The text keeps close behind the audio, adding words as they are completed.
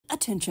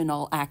Attention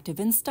all active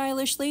and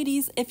stylish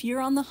ladies, if you're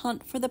on the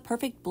hunt for the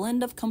perfect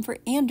blend of comfort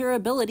and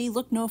durability,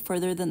 look no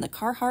further than the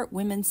Carhartt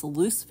Women's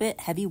Loose Fit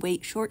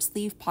Heavyweight Short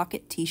Sleeve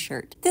Pocket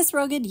T-shirt. This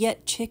rugged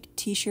yet chic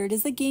t-shirt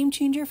is a game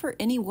changer for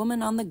any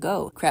woman on the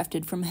go.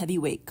 Crafted from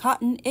heavyweight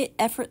cotton, it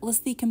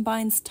effortlessly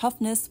combines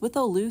toughness with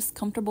a loose,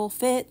 comfortable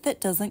fit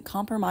that doesn't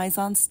compromise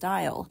on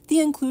style.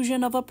 The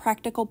inclusion of a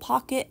practical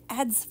pocket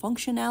adds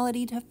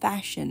functionality to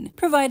fashion,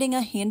 providing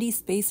a handy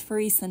space for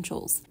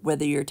essentials.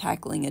 Whether you're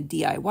tackling a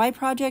DIY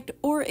project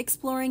or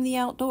exploring the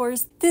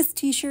outdoors, this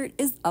t-shirt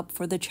is up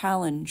for the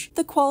challenge.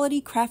 The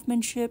quality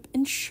craftsmanship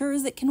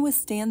ensures it can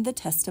withstand the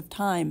test of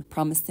time,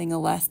 promising a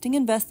lasting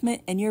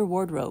investment in your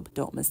wardrobe.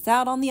 Don't miss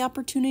out on the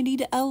opportunity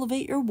to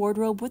elevate your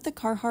wardrobe with the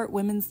Carhartt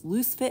Women's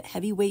Loose Fit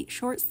Heavyweight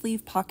Short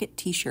Sleeve Pocket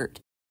T-shirt.